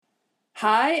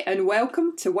Hi and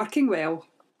welcome to Working Well.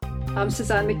 I'm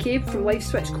Suzanne McCabe from Life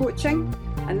Switch Coaching,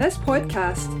 and this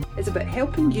podcast is about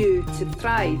helping you to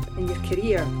thrive in your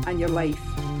career and your life.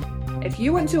 If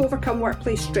you want to overcome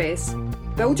workplace stress,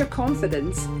 build your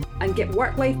confidence and get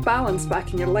work-life balance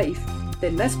back in your life,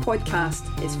 then this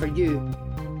podcast is for you.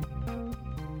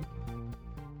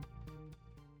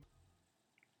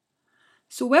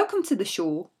 So welcome to the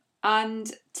show.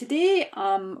 And today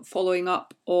I'm following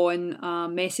up on a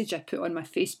message I put on my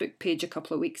Facebook page a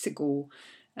couple of weeks ago,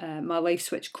 my Life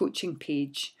Switch coaching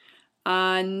page.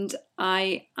 And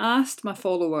I asked my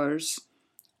followers,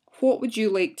 what would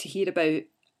you like to hear about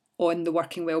on the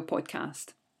Working Well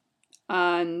podcast?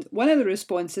 And one of the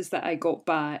responses that I got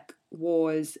back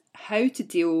was how to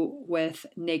deal with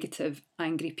negative,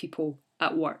 angry people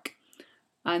at work.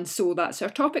 And so that's our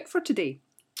topic for today.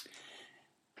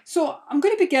 So I'm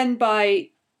going to begin by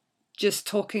just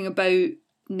talking about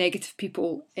negative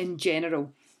people in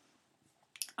general.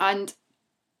 And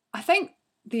I think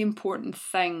the important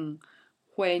thing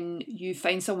when you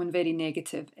find someone very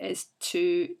negative is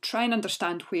to try and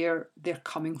understand where they're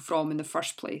coming from in the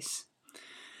first place.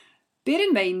 Bear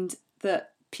in mind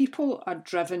that people are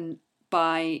driven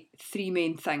by three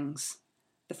main things.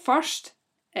 The first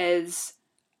is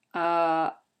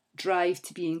a drive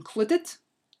to be included.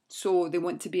 So they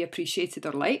want to be appreciated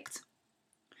or liked.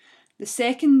 The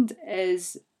second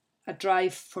is a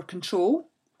drive for control,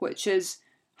 which is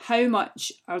how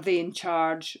much are they in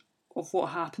charge of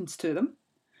what happens to them.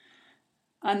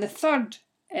 And the third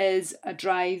is a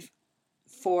drive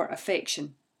for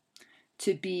affection,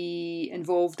 to be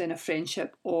involved in a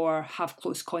friendship or have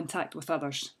close contact with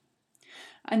others.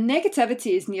 And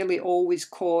negativity is nearly always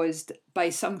caused by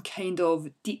some kind of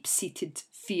deep-seated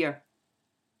fear.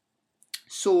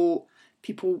 So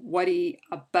people worry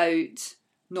about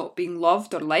not being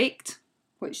loved or liked,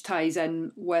 which ties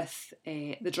in with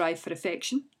the drive for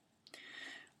affection.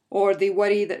 Or they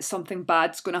worry that something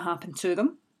bad's going to happen to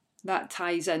them. That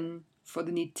ties in for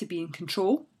the need to be in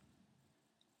control.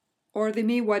 Or they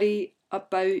may worry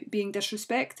about being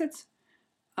disrespected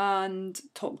and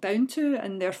talked down to,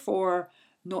 and therefore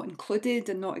not included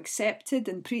and not accepted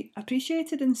and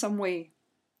appreciated in some way.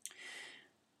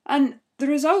 And the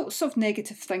results of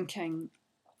negative thinking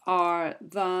are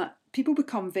that people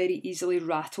become very easily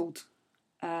rattled.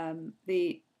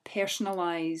 They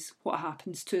personalise what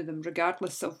happens to them,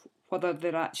 regardless of whether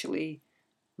they're actually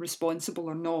responsible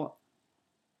or not.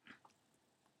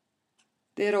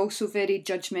 They're also very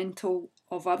judgmental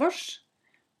of others.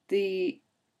 They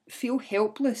feel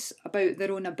helpless about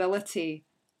their own ability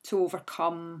to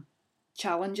overcome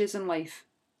challenges in life.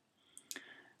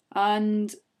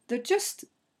 And they're just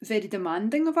very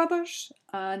demanding of others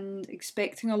and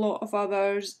expecting a lot of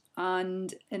others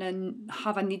and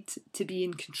have a need to be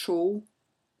in control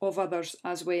of others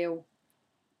as well.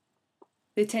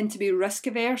 They tend to be risk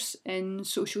averse in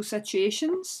social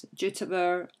situations due to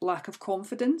their lack of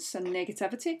confidence and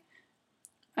negativity.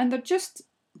 And they're just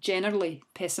generally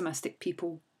pessimistic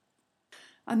people.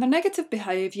 And their negative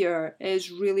behaviour is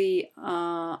really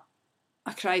a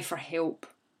cry for help.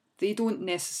 They don't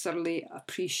necessarily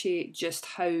appreciate just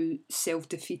how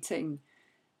self-defeating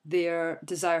their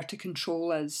desire to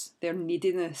control is, their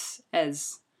neediness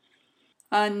is.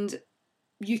 And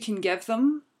you can give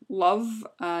them love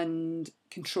and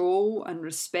control and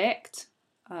respect.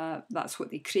 That's what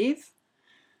they crave.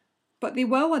 But they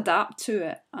will adapt to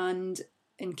it and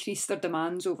increase their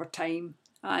demands over time.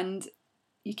 And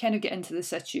you kind of get into the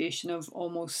situation of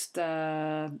almost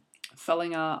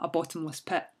filling a bottomless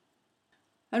pit.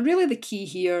 And really the key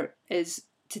here is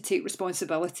to take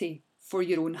responsibility for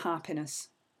your own happiness.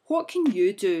 What can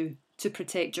you do to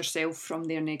protect yourself from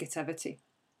their negativity?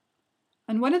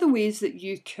 And one of the ways that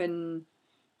you can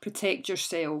protect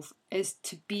yourself is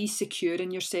to be secure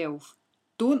in yourself.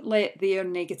 Don't let their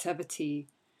negativity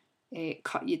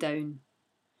cut you down.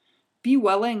 Be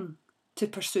willing to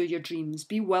pursue your dreams.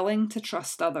 Be willing to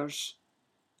trust others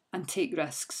and take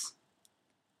risks.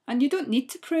 And you don't need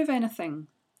to prove anything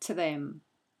to them.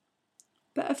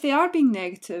 But if they are being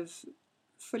negative,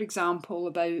 for example,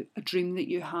 about a dream that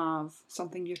you have,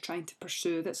 something you're trying to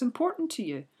pursue that's important to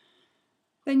you,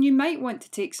 then you might want to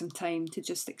take some time to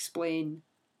just explain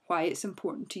why it's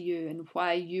important to you and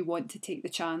why you want to take the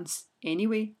chance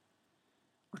anyway,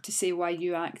 or to say why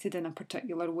you acted in a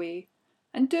particular way,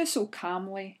 and do so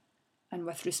calmly and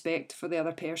with respect for the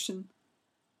other person.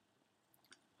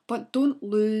 But don't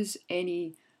lose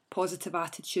any positive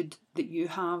attitude that you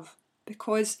have,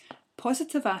 because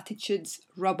positive attitudes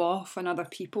rub off on other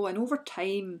people, and over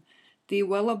time they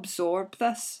will absorb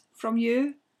this from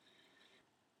you.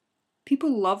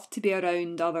 People love to be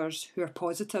around others who are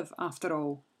positive after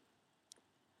all.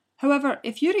 However,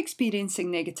 if you're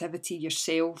experiencing negativity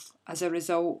yourself as a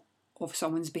result of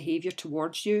someone's behaviour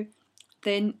towards you,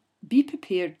 then be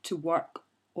prepared to work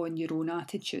on your own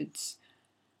attitudes,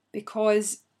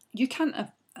 because you can't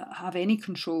have any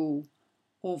control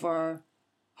over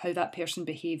how that person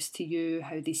behaves to you,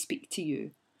 how they speak to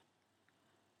you.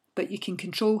 But you can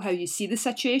control how you see the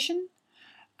situation,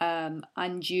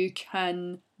 and you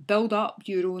can build up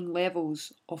your own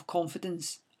levels of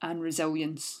confidence and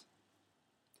resilience.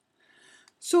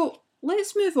 So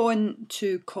let's move on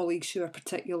to colleagues who are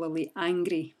particularly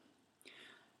angry.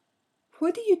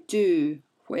 What do you do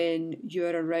when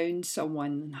you're around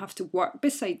someone and have to work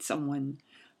beside someone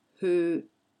who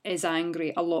is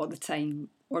angry a lot of the time,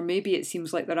 or maybe it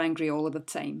seems like they're angry all of the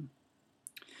time?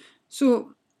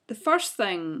 So the first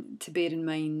thing to bear in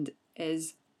mind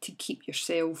is to keep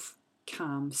yourself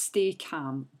calm. Stay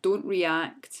calm. Don't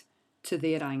react to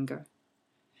their anger.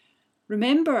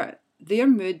 Remember, their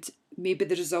mood may be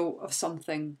the result of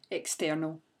something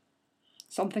external,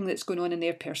 something that's going on in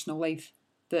their personal life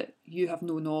that you have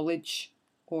no knowledge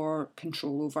or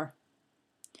control over.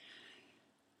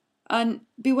 And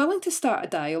be willing to start a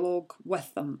dialogue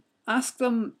with them. Ask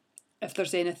them if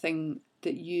there's anything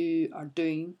that you are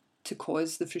doing to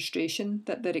cause the frustration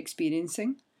that they're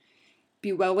experiencing.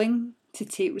 Be willing to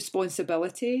take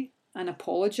responsibility and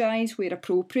apologise where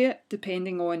appropriate,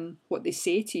 depending on what they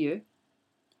say to you.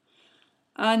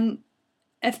 And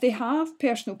if they have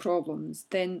personal problems,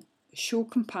 then show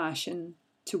compassion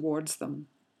towards them.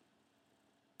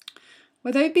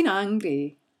 Without being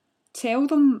angry, tell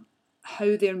them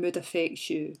how their mood affects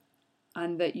you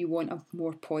and that you want a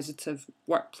more positive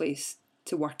workplace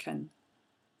to work in.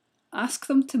 Ask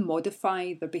them to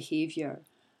modify their behaviour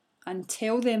and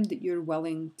tell them that you're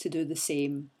willing to do the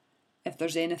same if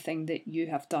there's anything that you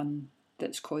have done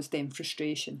that's caused them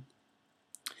frustration.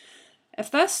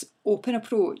 If this open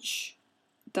approach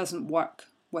doesn't work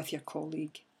with your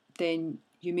colleague, then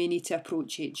you may need to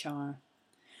approach HR.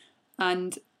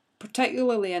 And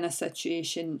particularly in a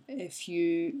situation if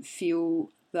you feel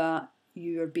that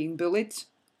you are being bullied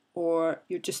or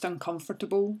you're just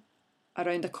uncomfortable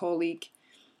around a colleague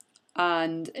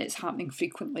and it's happening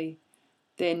frequently,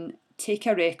 then take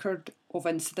a record of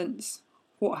incidents,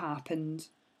 what happened,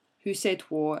 who said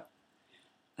what,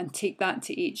 and take that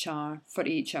to HR for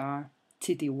HR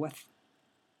to deal with.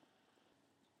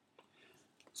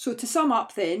 So to sum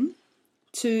up then,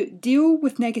 to deal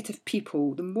with negative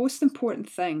people, the most important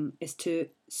thing is to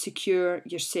secure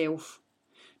yourself.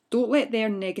 Don't let their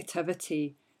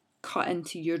negativity cut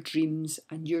into your dreams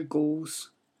and your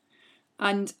goals.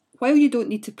 And while you don't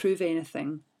need to prove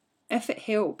anything, if it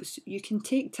helps, you can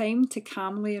take time to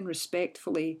calmly and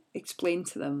respectfully explain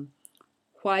to them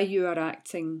why you are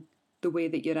acting the way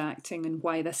that you're acting and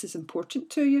why this is important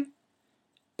to you.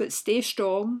 But stay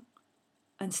strong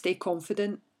and stay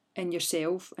confident in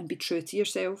yourself and be true to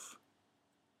yourself.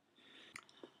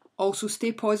 Also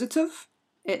stay positive.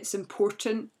 It's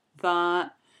important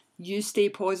that you stay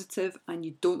positive and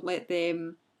you don't let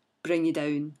them bring you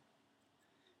down,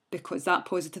 because that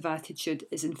positive attitude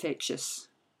is infectious.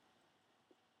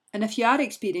 And if you are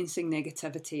experiencing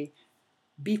negativity,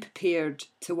 be prepared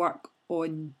to work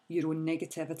on your own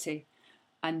negativity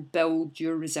and build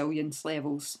your resilience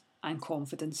levels and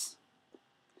confidence.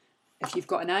 If you've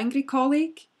got an angry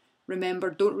colleague, remember,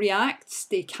 don't react,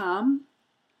 stay calm.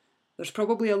 There's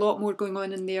probably a lot more going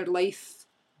on in their life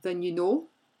than you know.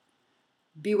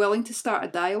 Be willing to start a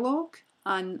dialogue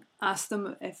and ask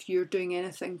them if you're doing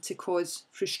anything to cause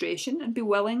frustration, and be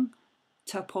willing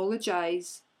to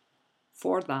apologise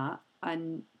for that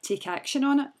and take action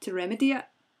on it to remedy it.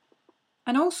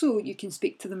 And also you can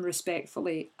speak to them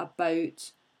respectfully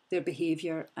about their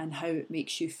behaviour and how it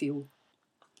makes you feel.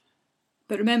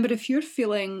 But remember, if you're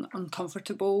feeling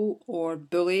uncomfortable or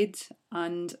bullied,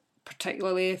 and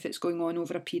particularly if it's going on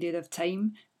over a period of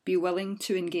time, be willing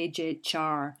to engage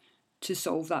HR to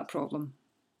solve that problem.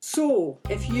 So,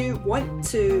 if you want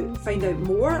to find out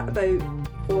more about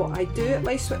what I do at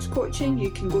Life Switch Coaching, you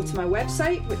can go to my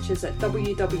website, which is at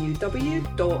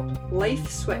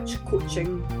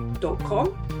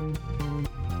www.lifeswitchcoaching.com,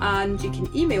 and you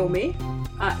can email me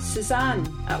at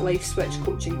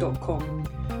Suzanne@lifeswitchcoaching.com.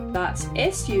 That's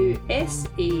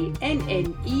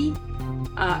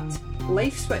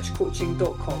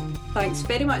SUSANNE@lifeswitchcoaching.com. Thanks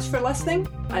very much for listening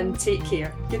and take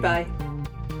care. Goodbye.